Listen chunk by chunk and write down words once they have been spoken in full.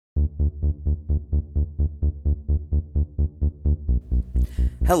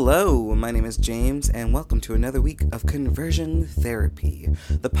Hello, my name is James, and welcome to another week of Conversion Therapy,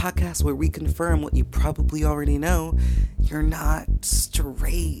 the podcast where we confirm what you probably already know: you're not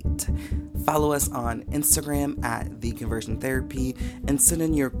straight. Follow us on Instagram at The Conversion Therapy and send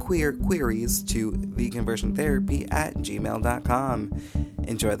in your queer queries to theconversiontherapy@gmail.com.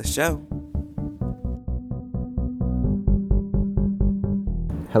 Enjoy the show.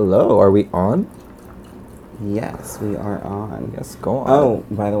 Hello, are we on? Yes, we are on. Yes, go on. Oh,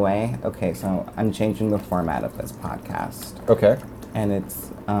 by the way, okay, so I'm changing the format of this podcast. Okay. And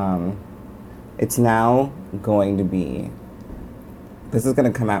it's now going to be, this is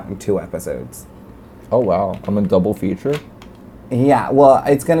going to come out in 2 episodes. Oh, wow. I'm a double feature? Yeah, well,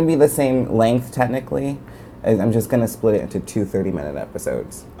 it's going to be the same length, technically. I'm just going to split it into 2 30-minute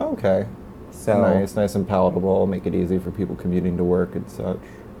episodes. Okay. So Nice and palatable. Make it easy for people commuting to work and such.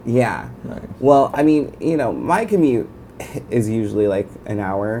 Yeah. Nice. Well, I mean, my commute is usually like an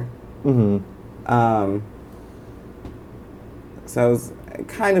hour. Mm-hmm. So I was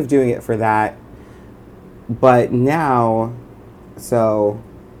kind of doing it for that. But now, so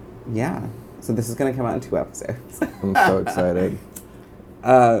this is going to come out in 2 episodes. I'm so excited.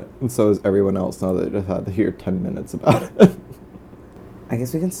 And so is everyone else now that they just had to hear 10 minutes about it. I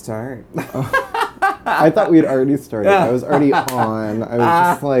guess we can start. I thought we had already started. I was already on. I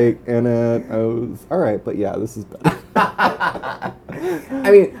was just like in it. I was all right, but yeah, this is better. I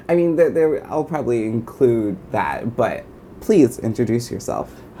mean, I'll probably include that, but please introduce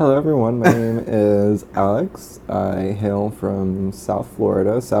yourself. Hello, everyone. My name is Alex. I hail from South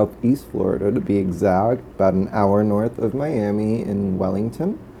Florida, Southeast Florida to be exact, about an hour north of Miami in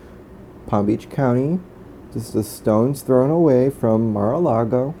Wellington, Palm Beach County, just a stone's thrown away from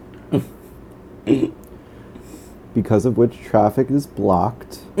Mar-a-Lago. Because of which traffic is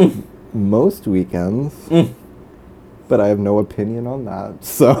blocked most weekends. But I have no opinion on that,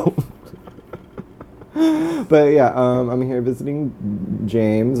 so. But yeah, I'm here visiting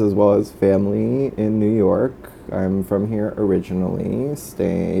James as well as family in New York. I'm from here originally,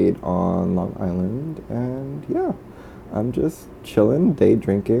 stayed on Long Island, and yeah, I'm just chilling, day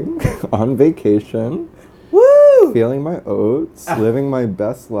drinking, on vacation. Woo! Feeling my oats, living my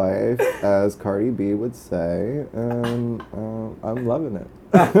best life, as Cardi B would say, and I'm loving it.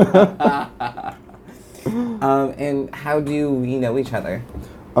 And how do we know each other?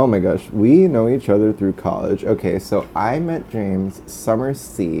 Oh my gosh, we know each other through college. Okay, so I met James summer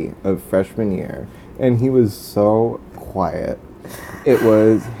C of freshman year, and he was so quiet. It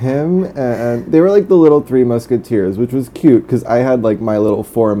was him, and they were like the little 3 musketeers, which was cute because I had like my little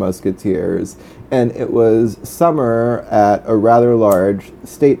 4 musketeers. And it was summer at a rather large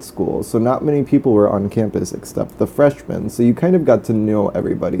state school, so not many people were on campus except the freshmen. So you kind of got to know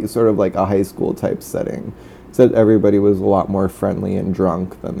everybody, sort of like a high school type setting. Except everybody was a lot more friendly and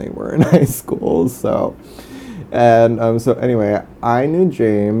drunk than they were in high school. So anyway, I knew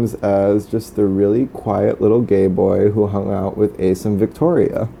James as just the really quiet little gay boy who hung out with Ace and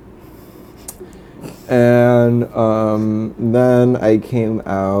Victoria. And then I came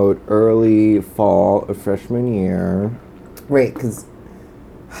out early fall of freshman year. Wait, because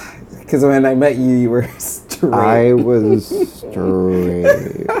when I met you, you were straight. I was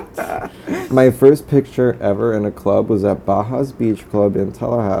straight. My first picture ever in a club was at Baja's Beach Club in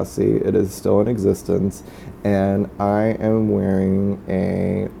Tallahassee. It is still in existence. And I am wearing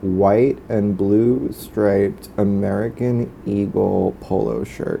a white and blue striped American Eagle polo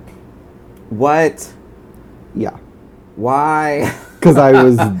shirt. What? Yeah. Why? Because I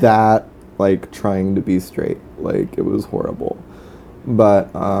was that, like, trying to be straight. Like, it was horrible.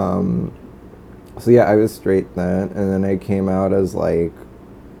 But, so yeah, I was straight then, and then I came out as, like,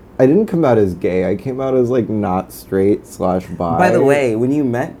 I didn't come out as gay. I came out as, like, not straight / bi. By the way, when you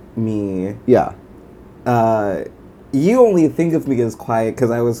met me... Yeah. You only think of me as quiet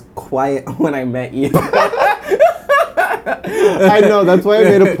because I was quiet when I met you. I know, that's why I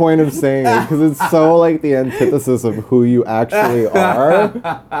made a point of saying it, because it's so, like, the antithesis of who you actually are.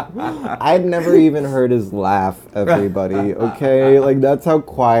 I'd never even heard his laugh, everybody, okay? Like, that's how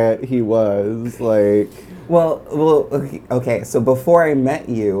quiet he was, like... Well, okay, so before I met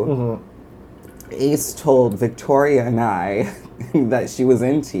you, Ace told Victoria and I that she was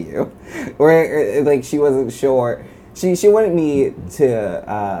into you. Or like, she wasn't sure. She wanted me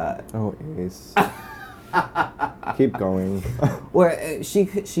to... Oh, Ace. Keep going. Well, she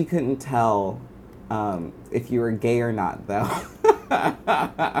couldn't tell if you were gay or not, though.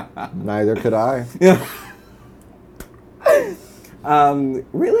 Neither could I.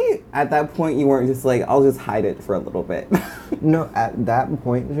 Really, at that point, you weren't just like, I'll just hide it for a little bit. No, at that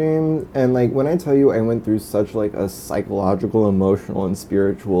point, James, and like when I tell you I went through such like a psychological, emotional, and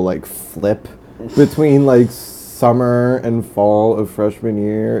spiritual like flip between like summer and fall of freshman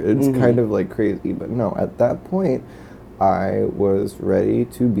year, it's kind of like crazy. But no, at that point, I was ready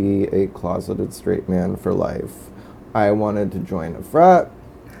to be a closeted straight man for life. I wanted to join a frat.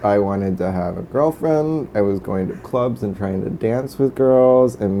 I wanted to have a girlfriend. I was going to clubs and trying to dance with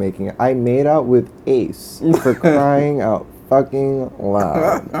girls and I made out with Ace for crying out fucking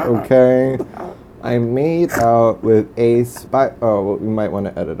loud, okay? I made out with Ace we might want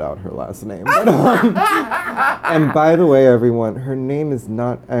to edit out her last name. But, and by the way, everyone, her name is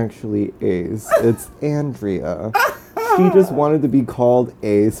not actually Ace. It's Andrea. She just wanted to be called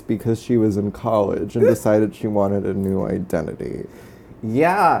Ace because she was in college and decided she wanted a new identity.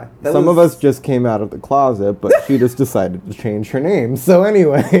 Yeah. Some of us just came out of the closet, but she just decided to change her name. So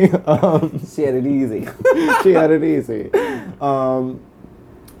anyway, she had it easy. She had it easy.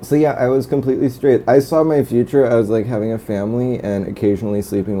 So yeah, I was completely straight. I saw my future as like having a family and occasionally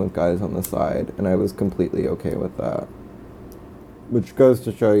sleeping with guys on the side, and I was completely okay with that. Which goes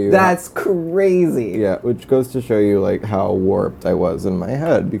to show you... That's crazy. Yeah, which goes to show you, like, how warped I was in my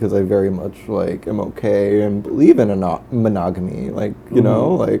head, because I very much, like, am okay and believe in monogamy. Like, you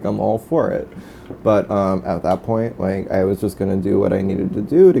know, like, I'm all for it. But at that point, like, I was just going to do what I needed to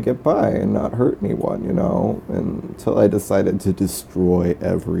do to get by and not hurt anyone, you know? Until I decided to destroy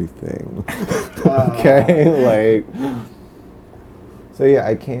everything. Okay? Like... So, yeah,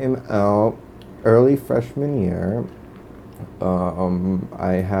 I came out early freshman year.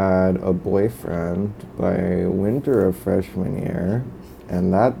 I had a boyfriend by winter of freshman year,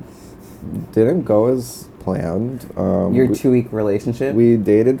 and that didn't go as planned. Your 2-week relationship? We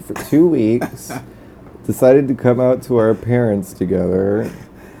dated for 2 weeks, decided to come out to our parents together.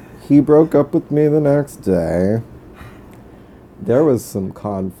 He broke up with me the next day. There was some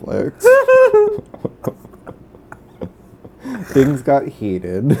conflict. Things got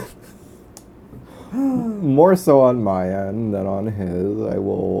heated. More so on my end than on his. I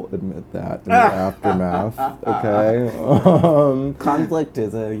will admit that in the aftermath. Okay. Conflict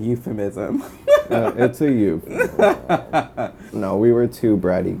is a euphemism. It's a euphemism. No, we were two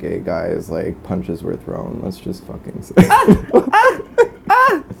bratty gay guys. Like punches were thrown. Let's just fucking say.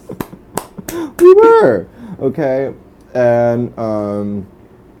 We were okay, and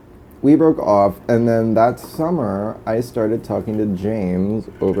we broke off. And then that summer, I started talking to James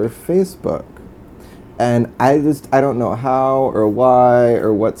over Facebook. And I don't know how or why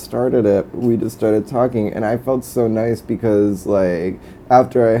or what started it. We just started talking, and I felt so nice because, like,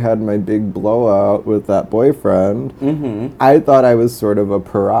 after I had my big blowout with that boyfriend, I thought I was sort of a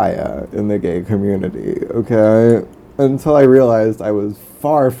pariah in the gay community, okay? Until I realized I was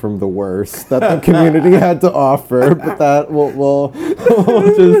far from the worst that the community had to offer, but that we'll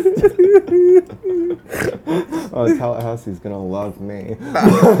just... Oh, Tallahassee's gonna love me.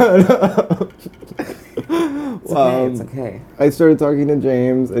 It's okay. I started talking to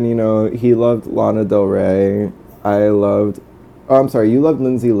James, and, you know, he loved Lana Del Rey. You loved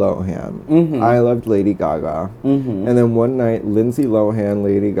Lindsay Lohan. I loved Lady Gaga. And then one night, Lindsay Lohan,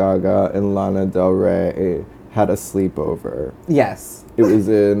 Lady Gaga, and Lana Del Rey had a sleepover. Yes. It was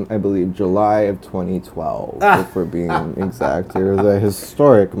in, I believe, July of 2012, if we're being exact. It was a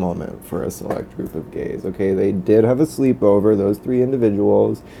historic moment for a select group of gays. Okay, they did have a sleepover, those 3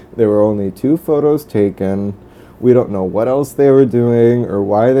 individuals. There were only 2 photos taken. We don't know what else they were doing or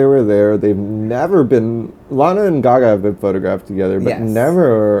why they were there. They've never been... Lana and Gaga have been photographed together, but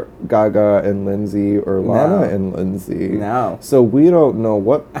never Gaga and Lindsay or Lana and Lindsay. No. So we don't know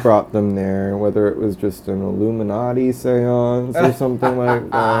what brought them there, whether it was just an Illuminati seance or something like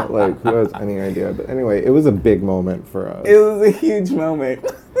that. Like, who has any idea? But anyway, it was a big moment for us. It was a huge moment.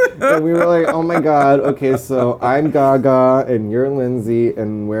 And we were like, oh my god, okay, so I'm Gaga and you're Lindsay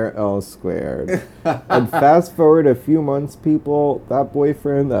and we're L squared. And fast forward a few months, people, that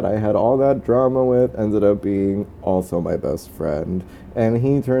boyfriend that I had all that drama with ended up being also my best friend. And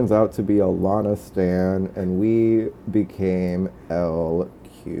he turns out to be a Lana stan, and we became L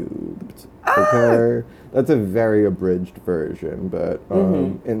cubed. Okay? That's a very abridged version, but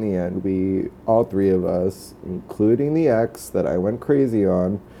in the end, we, all 3 of us, including the ex that I went crazy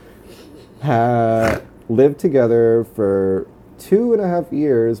on, had lived together for 2.5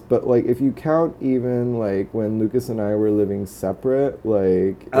 years, but, like, if you count even, like, when Lucas and I were living separate,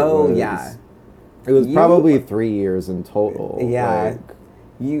 like... It was probably 3 years in total. Yeah.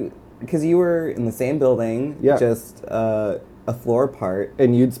 Because you were in the same building, just a floor apart.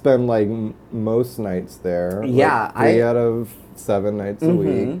 And you'd spend, like, most nights there. Yeah. Like 3 out of 7 nights a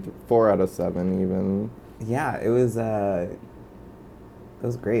week. 4 out of 7 even. Yeah, it was It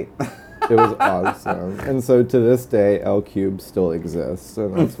was great. It was awesome. And so to this day, L Cube still exists,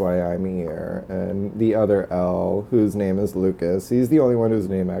 and that's why I'm here. And the other L, whose name is Lucas, he's the only one whose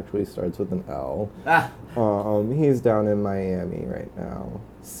name actually starts with an L. He's down in Miami right now,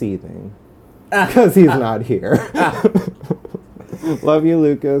 seething. Because he's not here. Love you,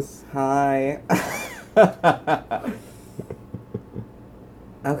 Lucas. Hi.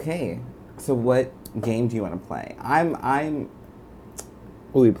 Okay, so what game do you want to play?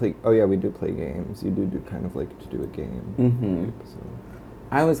 Well, we play. Oh yeah, we do play games. You do kind of like to do a game. Mm-hmm. So.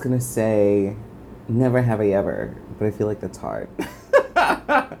 I was gonna say, Never Have I Ever, but I feel like that's hard.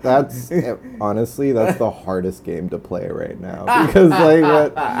 That's honestly, that's the hardest game to play right now because like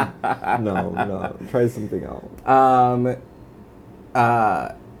what? No, try something else.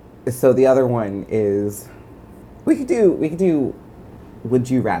 So the other one is, we could do, Would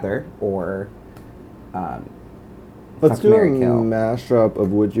You Rather or, Let's Fuck, do Marry, a Kill. mashup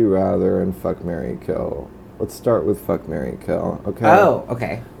of Would You Rather and Fuck, Marry, Kill. Let's start with Fuck, Marry, Kill. Okay. Oh,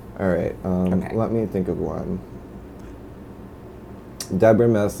 okay. All right. Okay. Let me think of one. Deborah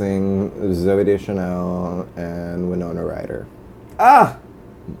Messing, Zooey Deschanel, and Winona Ryder. Ah!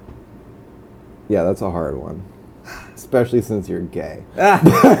 Yeah, that's a hard one, especially since you're gay.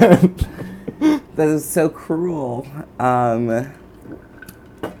 That is so cruel.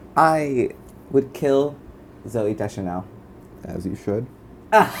 I would kill Zooey Deschanel. As you should.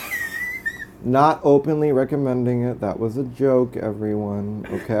 Not openly recommending it. That was a joke, everyone.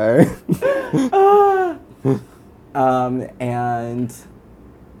 Okay. And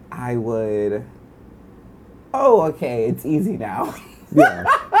I would. Oh, okay. It's easy now. Yeah.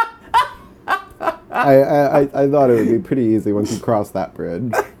 I thought it would be pretty easy once you cross that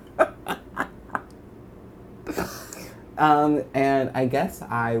bridge. And I guess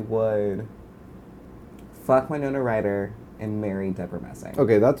I would fuck Winona Ryder and marry Deborah Messing.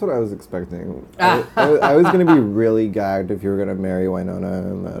 Okay, that's what I was expecting. I was going to be really gagged if you were going to marry Winona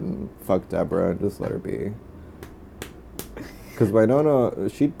and then fuck Deborah and just let her be. Because Winona,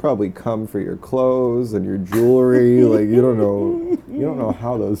 she'd probably come for your clothes and your jewelry. Like, you don't know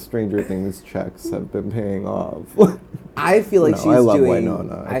how those Stranger Things checks have been paying off. I feel like No, I love doing.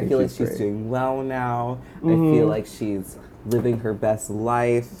 Winona. I I think feel like she's she's great. doing well now. I feel like she's living her best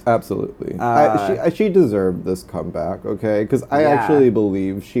life. Absolutely. Uh, she deserved this comeback, okay? Because I Yeah. actually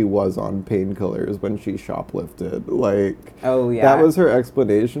believe she was on painkillers when she shoplifted. Like, Oh yeah. that was her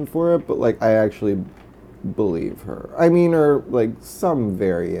explanation for it, but, like, I actually believe her. I mean, or, like, some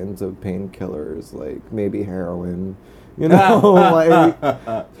variant of painkillers, like, maybe heroin, you know? Like,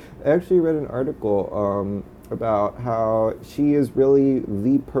 I actually read an article about how she is really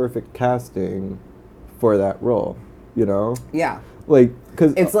the perfect casting for that role, you know? Yeah. Like,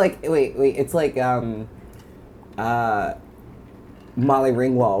 because It's like wait. It's like Molly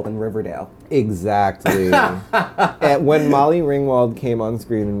Ringwald in Riverdale. exactly. And when Molly Ringwald came on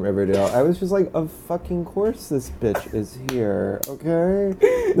screen in Riverdale, I was just like, of fucking course this bitch is here, okay?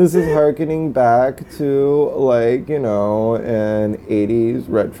 This is harkening back to, like, you know, an 80s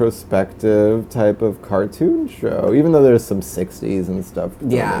retrospective type of cartoon show. Even though there's some 60s and stuff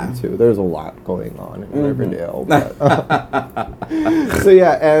thrown Yeah. in, too. There's a lot going on in Riverdale. But, so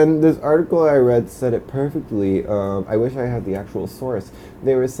yeah, and this article I read said it perfectly. I wish I had the actual source.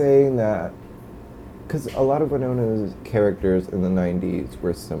 They were saying that because a lot of Winona's characters in the 90s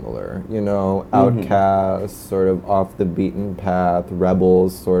were similar, you know, outcasts, sort of off the beaten path,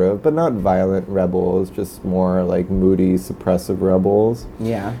 rebels, sort of, but not violent rebels, just more like moody, suppressive rebels.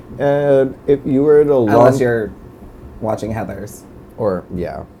 Yeah. And if you were to Unless you're watching Heathers. or,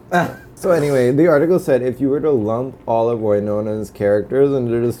 yeah. So anyway, the article said if you were to lump all of Winona's characters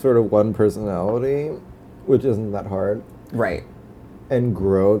into just sort of one personality, which isn't that hard, Right. and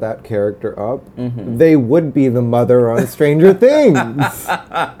grow that character up, they would be the mother on Stranger Things.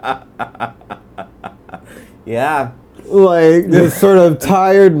 Yeah. Like, just sort of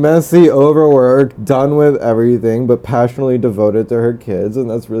tired, messy, overworked, done with everything, but passionately devoted to her kids, and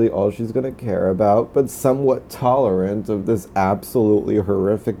that's really all she's going to care about, but somewhat tolerant of this absolutely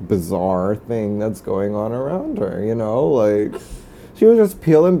horrific, bizarre thing that's going on around her, you know? Like, she was just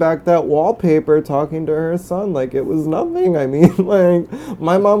peeling back that wallpaper talking to her son like it was nothing. I mean, like,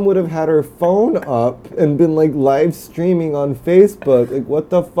 my mom would have had her phone up and been, like, live streaming on Facebook. Like, what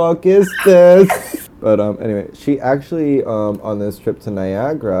the fuck is this? But anyway, she actually, on this trip to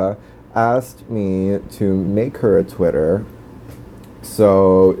Niagara, asked me to make her a Twitter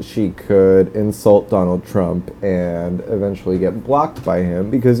so she could insult Donald Trump and eventually get blocked by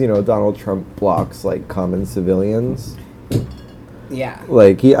him because, you know, Donald Trump blocks, like, common civilians. Yeah.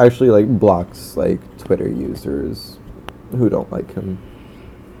 Like, he actually, like, blocks, like, Twitter users who don't like him.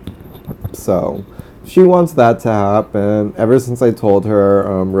 So she wants that to happen. Ever since I told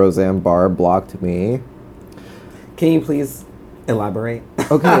her Roseanne Barr blocked me. Can you please elaborate?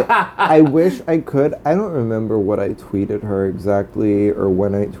 Okay, I wish I could. I don't remember what I tweeted her exactly or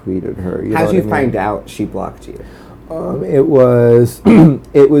when I tweeted her. How did you find out she blocked you? It was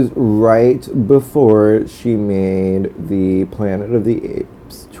it was right before she made the Planet of the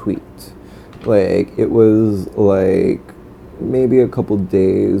Apes tweet. Like, it was like maybe a couple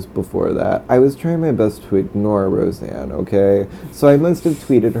days before that. I was trying my best to ignore Roseanne, okay? So I must have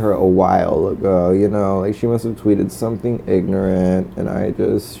tweeted her a while ago, you know, like she must have tweeted something ignorant and I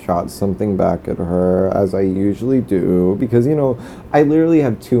just shot something back at her, as I usually do, because, you know, I literally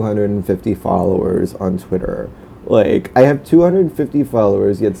have 250 followers on Twitter. Like, I have 250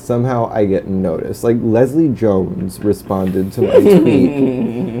 followers, yet somehow I get noticed. Like, Leslie Jones responded to my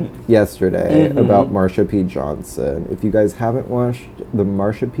tweet yesterday about Marsha P. Johnson. If you guys haven't watched the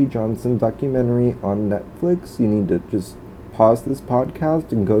Marsha P. Johnson documentary on Netflix, you need to just pause this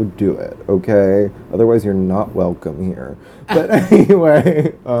podcast and go do it, okay? Otherwise, you're not welcome here. But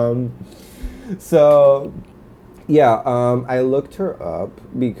anyway, so, yeah, I looked her up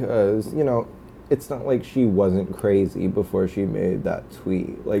because, you know, it's not like she wasn't crazy before she made that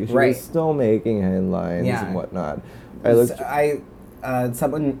tweet. Like, she was still making headlines and whatnot.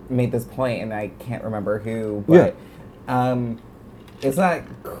 Someone made this point, and I can't remember who, but it's not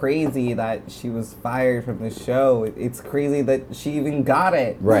crazy that she was fired from the show. It's crazy that she even got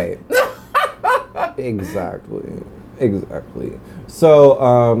it. Right. Exactly.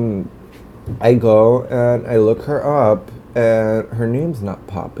 So, I go and I look her up, and her name's not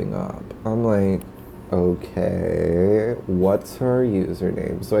popping up. I'm like, okay, what's her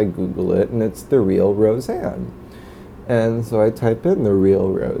username? So I Google it, and it's The Real Roseanne. And so I type in The Real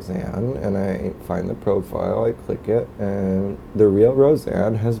Roseanne, and I find the profile, I click it, and The Real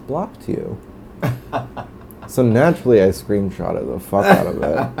Roseanne has blocked you. So naturally, I screenshotted the fuck out of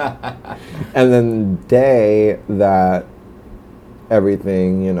it. And then the day that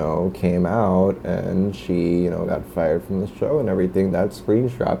everything, you know, came out and she, you know, got fired from the show and everything, that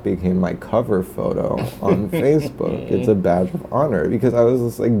screenshot became my cover photo on Facebook. It's a badge of honor because I was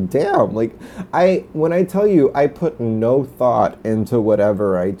just like, damn, like, when I tell you, I put no thought into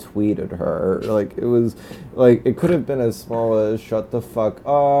whatever I tweeted her. Like, it was, like, it could have been as small as shut the fuck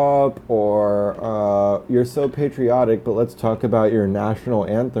up or you're so patriotic, but let's talk about your national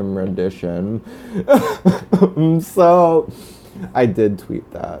anthem rendition. So I did tweet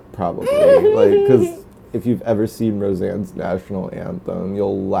that, probably, like, because if you've ever seen Roseanne's national anthem,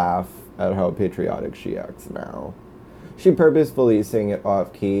 you'll laugh at how patriotic she acts now. She purposefully sang it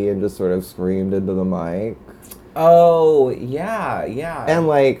off key and just sort of screamed into the mic. Oh, yeah. And,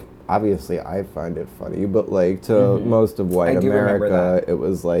 like, obviously I find it funny, but, like, to most of white America, it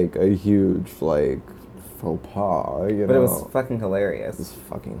was, like, a huge, like, faux pas, you know. But it was fucking hilarious. It was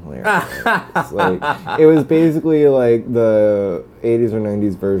fucking hilarious. Like, it was basically like the 80s or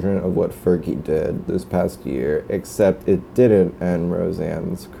 90s version of what Fergie did this past year, except it didn't end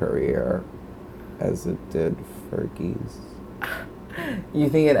Roseanne's career as it did Fergie's. You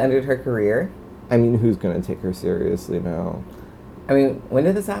think it ended her career? I mean, who's gonna take her seriously now? I mean, when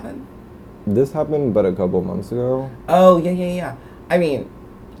did this happen? This happened but a couple months ago. Oh, yeah. I mean,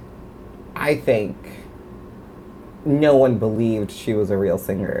 I think no one believed she was a real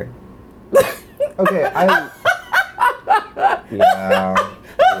singer. Okay, yeah.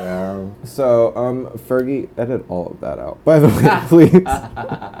 So, Fergie, edit all of that out, by the way, please.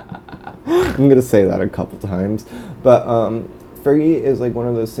 I'm gonna say that a couple times. But, Fergie is, like, one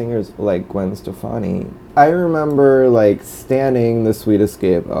of those singers like Gwen Stefani. I remember, like, standing the Sweet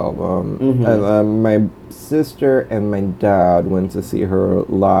Escape album, and my sister and my dad went to see her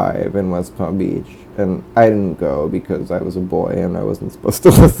live in West Palm Beach. And I didn't go because I was a boy and I wasn't supposed to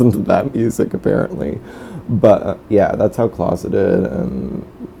listen to that music, apparently. But, yeah, that's how closeted and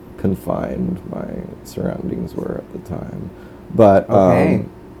confined my surroundings were at the time. But,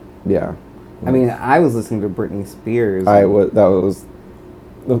 yeah. I mean, I was listening to Britney Spears.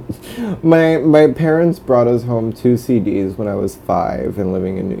 My parents brought us home 2 CDs when I was 5 and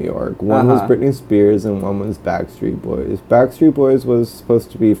living in New York. One was Britney Spears and one was Backstreet Boys. Backstreet Boys was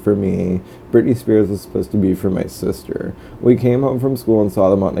supposed to be for me. Britney Spears was supposed to be for my sister. We came home from school and saw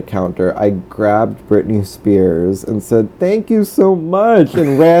them on the counter. I grabbed Britney Spears and said, "Thank you so much,"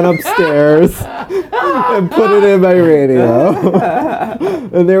 and ran upstairs and put it in my radio.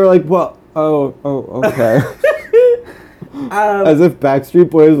 And they were like, "Well, oh, okay." As if Backstreet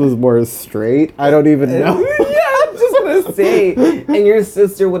Boys was more straight. I don't even know. Yeah, I'm just gonna say. And your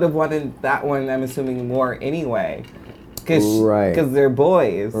sister would have wanted that one, I'm assuming, more anyway. Right. Because they're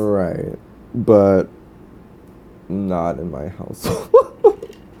boys. Right. But not in my household.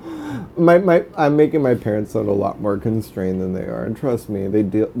 I'm making my parents sound a lot more constrained than they are, and trust me,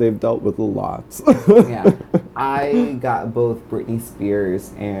 they've dealt with lots. Yeah, I got both Britney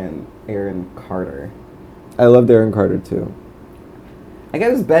Spears and Aaron Carter. I loved Aaron Carter too. I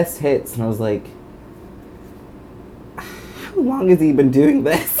got his best hits, and I was like, how long has he been doing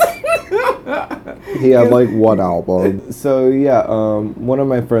this? He had like one album. So yeah, one of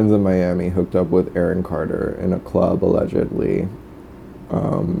my friends in Miami hooked up with Aaron Carter in a club allegedly.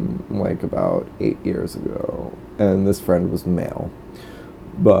 Like about 8 years ago, and this friend was male,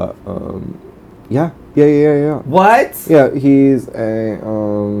 but yeah. What? Yeah, he's a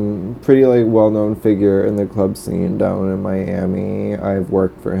pretty like well-known figure in the club scene down in Miami. I've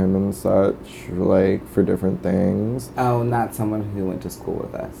worked for him and such, like for different things. Oh, not someone who went to school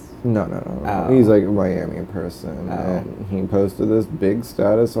with us. No. Oh. He's like a Miami person, Oh. and he posted this big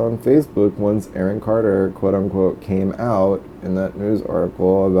status on Facebook once Aaron Carter, quote unquote, came out in that news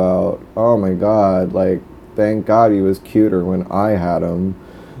article about, oh my God, like, thank God he was cuter when I had him,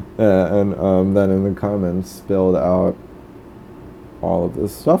 and then in the comments spilled out all of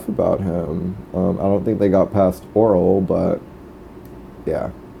this stuff about him. I don't think they got past oral, but yeah.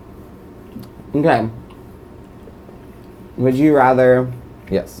 Okay. Would you rather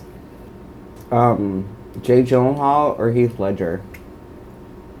Yes. Jake Gyllenhaal or Heath Ledger?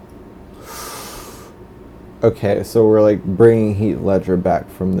 Okay, so we're like bringing Heath Ledger back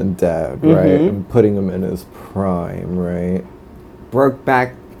from the dead, right? And putting him in his prime, right?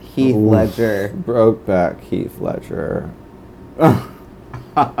 Brokeback Heath Ledger. Brokeback Heath Ledger.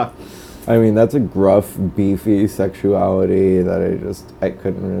 I mean, that's a gruff, beefy sexuality that I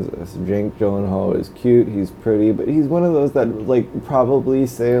couldn't resist. Jake Gyllenhaal is cute, he's pretty, but he's one of those that would, like, probably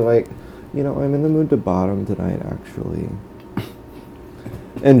say, like, you know, I'm in the mood to bottom tonight, actually.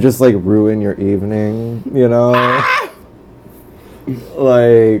 And just, like, ruin your evening, you know?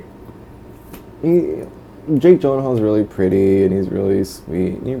 Like, Jake Gyllenhaal's really pretty, and he's really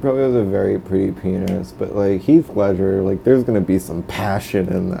sweet, and he probably has a very pretty penis, but, like, Heath Ledger, like, there's gonna be some passion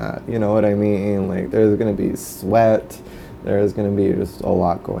in that, you know what I mean? Like, there's gonna be sweat, there's gonna be just a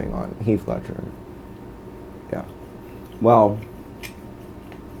lot going on. Heath Ledger. Yeah. Well,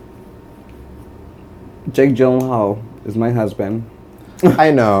 Jake Gyllenhaal is my husband.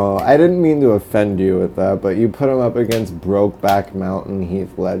 I know, I didn't mean to offend you with that, but you put him up against Brokeback Mountain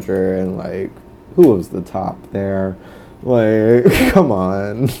Heath Ledger, and, like, who was the top there? Like, come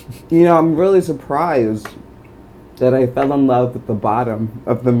on. You know, I'm really surprised that I fell in love with the bottom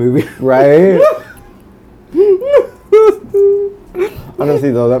of the movie. Right?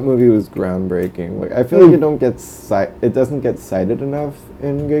 Honestly, though, that movie was groundbreaking. Like, I feel like it doesn't get cited enough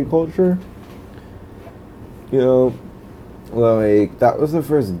in gay culture. You know, like, that was the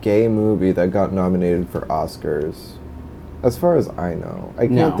first gay movie that got nominated for Oscars. As far as I know. I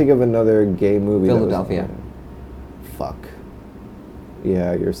can't think of another gay movie Philadelphia. that was Fuck.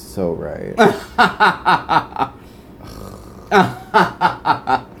 Yeah, you're so right.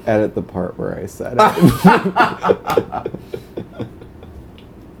 Edit the part where I said it.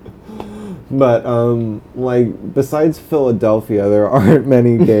 But, like, besides Philadelphia, there aren't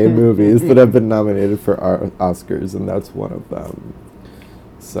many gay movies that have been nominated for Oscars, and that's one of them.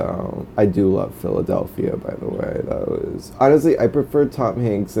 So, I do love Philadelphia, by the way. That was... Honestly, I prefer Tom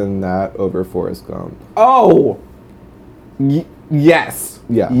Hanks in that over Forrest Gump. Oh! Yes.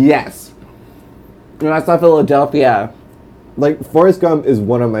 Yeah. Yes. When I saw Philadelphia... Like, Forrest Gump is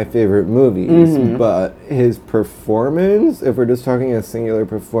one of my favorite movies, but his performance, if we're just talking a singular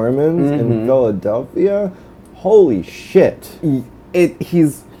performance in Philadelphia, holy shit.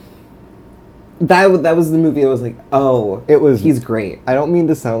 That was the movie I was like, oh, he's great. I don't mean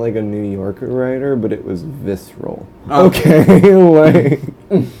to sound like a New Yorker writer, but it was visceral. Okay? Like...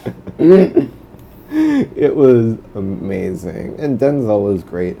 It was amazing, and Denzel was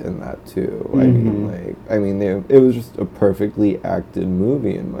great in that too. It was just a perfectly acted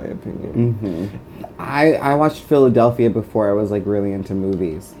movie, in my opinion. I watched Philadelphia before I was like really into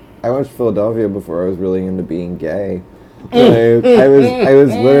movies. I watched Philadelphia before I was really into being gay. Like, I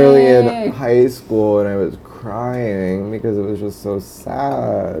was literally in high school and I was crying because it was just so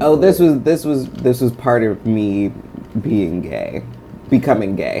sad. Oh, this was part of me being gay,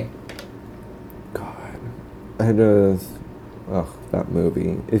 becoming gay. That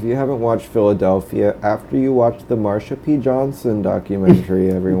movie. If you haven't watched Philadelphia, after you watch the Marsha P. Johnson documentary,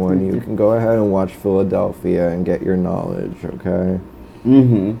 everyone, you can go ahead and watch Philadelphia and get your knowledge, okay?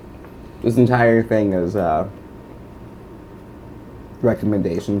 This entire thing is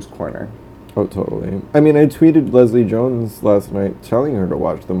recommendations corner. Oh, totally. I mean, I tweeted Leslie Jones last night telling her to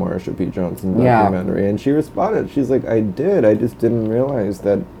watch the Marsha P. Johnson documentary, and she responded. She's like, I did. I just didn't realize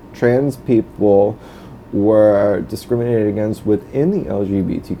that trans people were discriminated against within the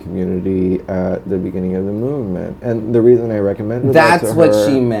LGBT community at the beginning of the movement. And the reason I recommended that to her... That's what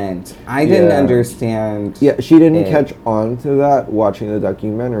she meant. I didn't understand. Yeah, she didn't catch on to that watching the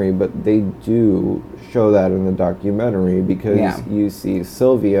documentary, but they do show that in the documentary because you see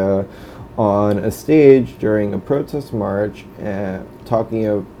Sylvia on a stage during a protest march and talking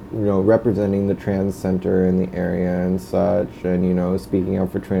of, representing the trans center in the area and such, and, speaking out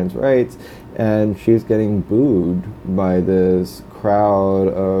for trans rights. And she's getting booed by this crowd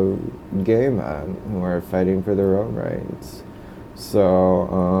of gay men who are fighting for their own rights.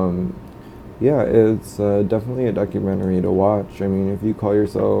 So, it's definitely a documentary to watch. I mean, if you call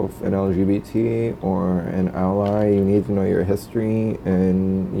yourself an LGBT or an ally, you need to know your history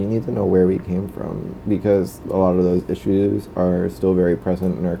and you need to know where we came from, because a lot of those issues are still very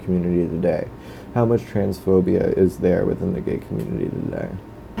present in our community today. How much transphobia is there within the gay community today?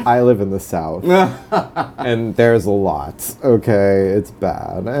 I live in the South, and there's a lot, okay? It's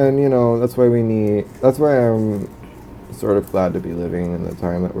bad. And, that's why I'm sort of glad to be living in the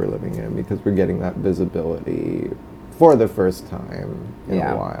time that we're living in, because we're getting that visibility for the first time in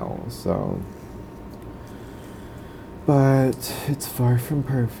a while, so. But it's far from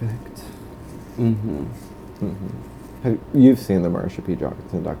perfect. Mm-hmm. Mm-hmm. You've seen the Marsha P.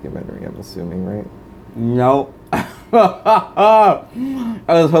 Johnson documentary, I'm assuming, right? Nope. I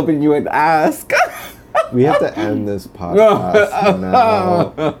was hoping you would ask. We have to end this podcast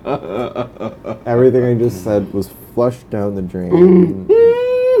now. Everything I just said was flushed down the drain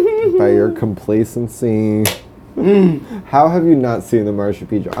by your complacency. How have you not seen the Marsha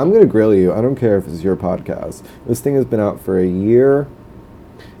P. Johnson? I'm going to grill you. I don't care if it's your podcast. This thing has been out for a year.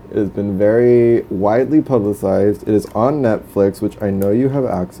 It has been very widely publicized. It is on Netflix, which I know you have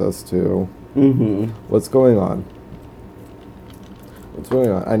access to. Mm-hmm. What's going on? What's going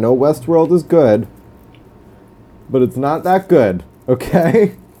on? I know Westworld is good, but it's not that good,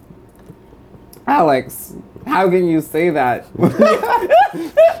 okay? Alex, how can you say that?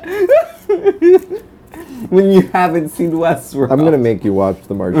 When you haven't seen Westworld. I'm going to make you watch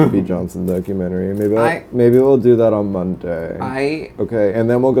the Marsha P. Johnson documentary. Maybe we'll do that on Monday. Okay, and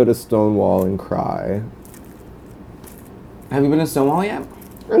then we'll go to Stonewall and cry. Have you been to Stonewall yet?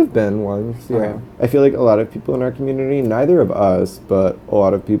 I've been once, yeah. Okay. I feel like a lot of people in our community, neither of us, but a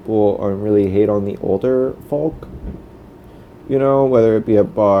lot of people really hate on the older folk. Whether it be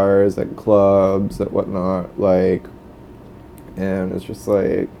at bars, at clubs, at whatnot, and it's just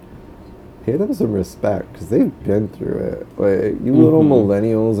like, pay them some respect, because they've been through it. You little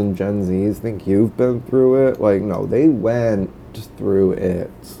millennials and Gen Zs think you've been through it. No, they went through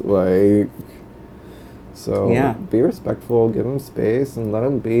it. So be respectful, give them space, and let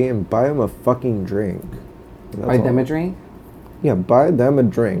them be, and buy them a fucking drink. Buy them a drink? Yeah, buy them a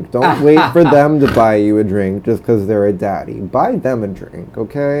drink. Don't wait for them to buy you a drink just because they're a daddy. Buy them a drink,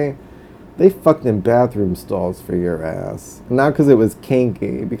 okay? They fucked in bathroom stalls for your ass. Not because it was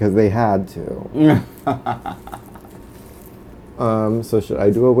kinky, because they had to. So should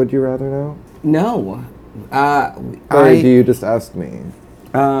I do a Would You Rather now? No. Or do you just ask me?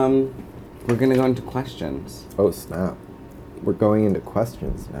 We're going to go into questions. Oh, snap. We're going into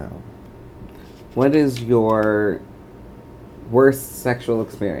questions now. What is your worst sexual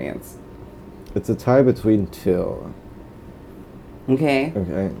experience? It's a tie between two. Okay.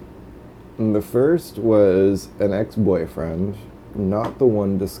 And the first was an ex-boyfriend, not the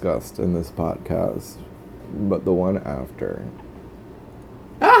one discussed in this podcast, but the one after.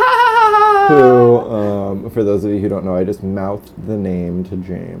 Who, for those of you who don't know, I just mouthed the name to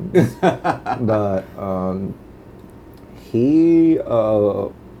James. But he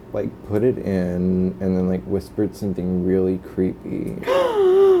put it in and then whispered something really creepy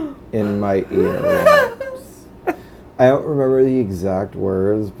in my ear. I don't remember the exact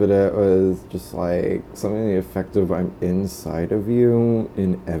words, but it was just something to the effect of, I'm inside of you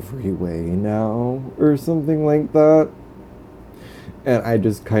in every way now, or something like that. And I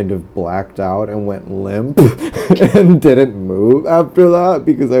just kind of blacked out and went limp and didn't move after that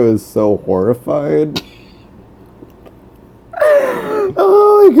because I was so horrified.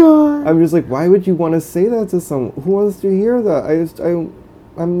 Oh my god. I'm just why would you want to say that to someone? Who wants to hear that?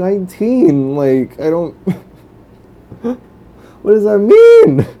 I'm 19. I don't... What does that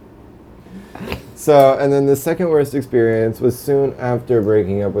mean? So, and then the second worst experience was soon after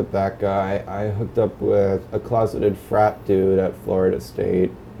breaking up with that guy. I hooked up with a closeted frat dude at Florida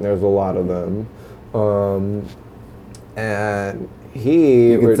State. There's a lot of them. And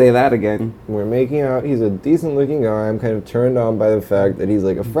You can say that again. We're making out. He's a decent looking guy. I'm kind of turned on by the fact that he's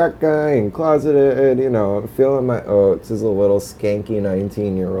like a frat guy and closeted, you know, feeling my oats as a little skanky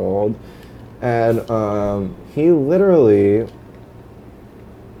 19-year-old. And he literally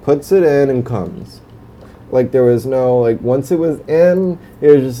puts it in and comes. Like, there was no, like, once it was in, it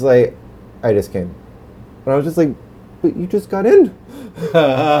was just like, I just came. And I was just like, but you just got in.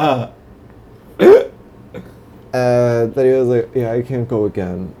 And then he was like, yeah, I can't go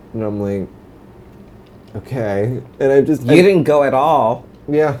again. And I'm like, okay. And I didn't go at all.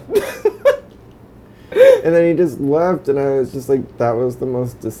 Yeah. And then he just left, and I was just like, that was the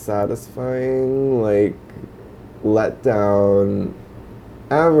most dissatisfying, like, letdown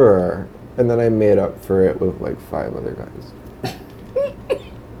ever. And then I made up for it with, like, 5 other guys.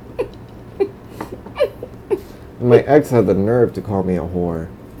 And my ex had the nerve to call me a whore.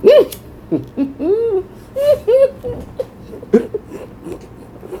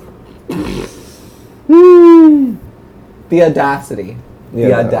 The audacity.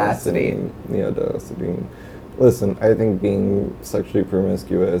 The audacity. Listen, I think being sexually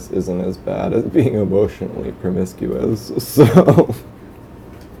promiscuous isn't as bad as being emotionally promiscuous, so...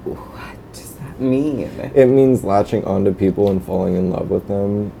 What does that mean? It means latching onto people and falling in love with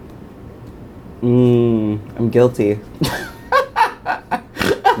them. I'm guilty.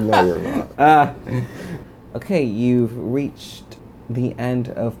 No, you're not. Okay, you've reached the end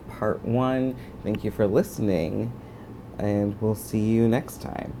of part 1. Thank you for listening, and we'll see you next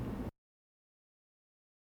time.